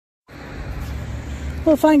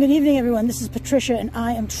Well, fine, good evening, everyone. This is Patricia, and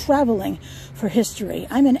I am traveling for history.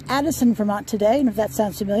 I'm in Addison, Vermont today, and if that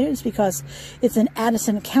sounds familiar, it's because it's in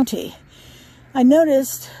Addison County. I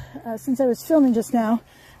noticed, since I was filming just now,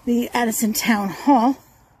 the Addison Town Hall,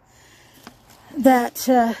 that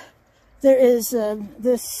there is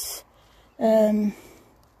this town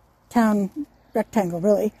rectangle,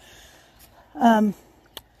 really. I'm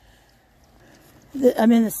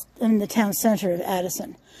in the town center of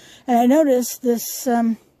Addison. And I noticed this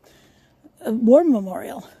war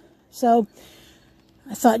memorial. So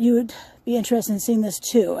I thought you would be interested in seeing this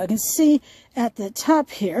too. I can see at the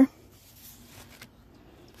top here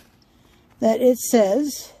that it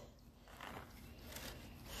says,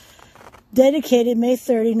 dedicated May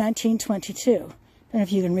 30, 1922. I don't know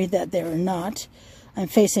if you can read that there or not. I'm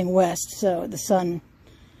facing west, so the sun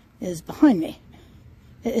is behind me.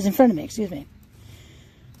 It is in front of me, excuse me.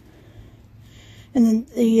 And then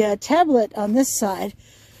the tablet on this side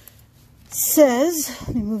says,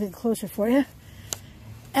 let me move it closer for you,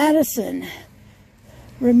 Addison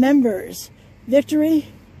remembers victory,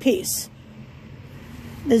 peace.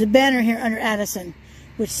 There's a banner here under Addison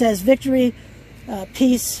which says victory,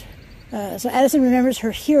 peace. So Addison remembers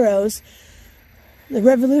her heroes, the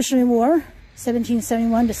Revolutionary War, 1771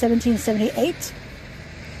 to 1778,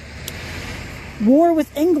 War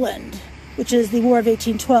with England, which is the War of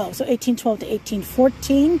 1812, so 1812 to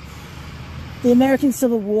 1814. The American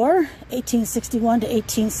Civil War, 1861 to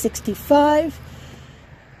 1865.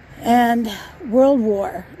 And World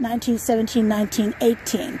War,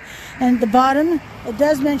 1917-1918. And at the bottom, it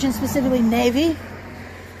does mention specifically Navy,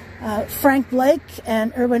 Frank Blake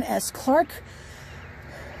and Irwin S. Clark.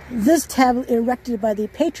 This tablet erected by the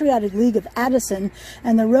Patriotic League of Addison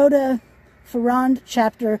and the Rhoda Farrand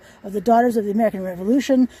chapter of the Daughters of the American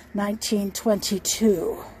Revolution,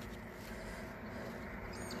 1922.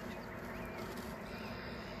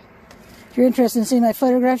 If you're interested in seeing my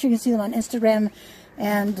photographs, you can see them on Instagram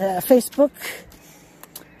and Facebook.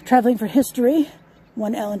 Traveling for History,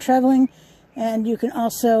 1L in Traveling. And you can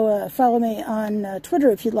also follow me on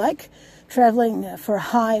Twitter if you'd like. Traveling for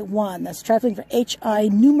High 1. That's Traveling for HI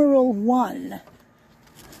numeral 1.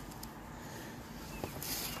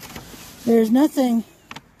 There's nothing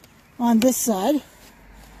on this side,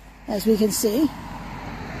 as we can see.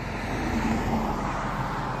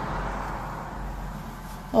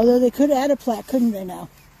 Although they could add a plaque, couldn't they now?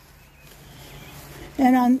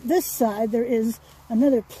 And on this side, there is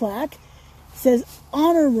another plaque. It says,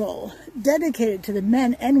 Honor Roll, dedicated to the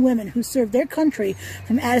men and women who served their country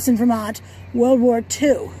from Addison, Vermont, World War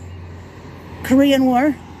II, Korean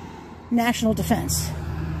War, National Defense.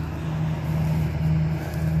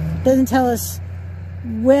 Doesn't tell us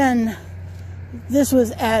when this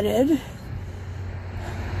was added.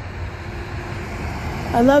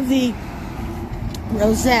 I love the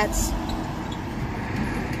rosettes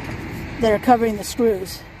that are covering the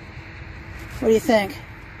screws. What do you think?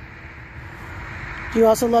 Do you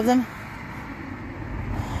also love them?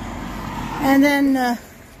 And then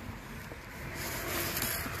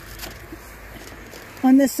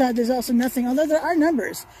on this side there's also nothing, although there are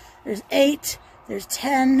numbers. There's 8. There's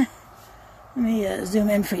 10. Let me zoom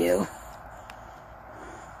in for you.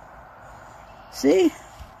 See?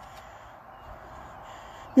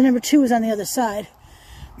 The number 2 is on the other side.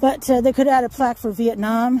 But they could add a plaque for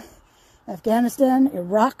Vietnam, Afghanistan,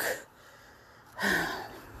 Iraq.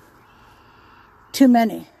 Too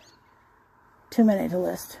many. Too many to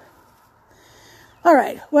list. All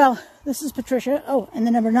right. Well, this is Patricia. Oh, and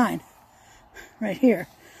the number 9. Right here.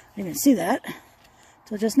 I didn't even see that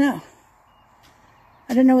until just now.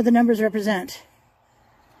 I don't know what the numbers represent.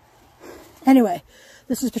 Anyway,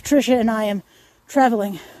 this is Patricia, and I am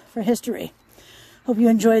traveling for history. Hope you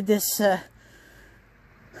enjoyed this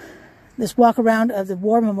this walk around of the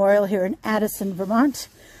War Memorial here in Addison, Vermont.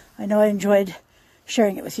 I know I enjoyed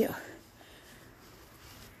sharing it with you.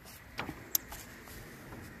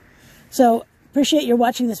 So, appreciate your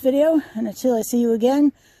watching this video, and until I see you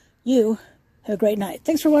again, you have a great night.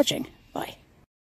 Thanks for watching.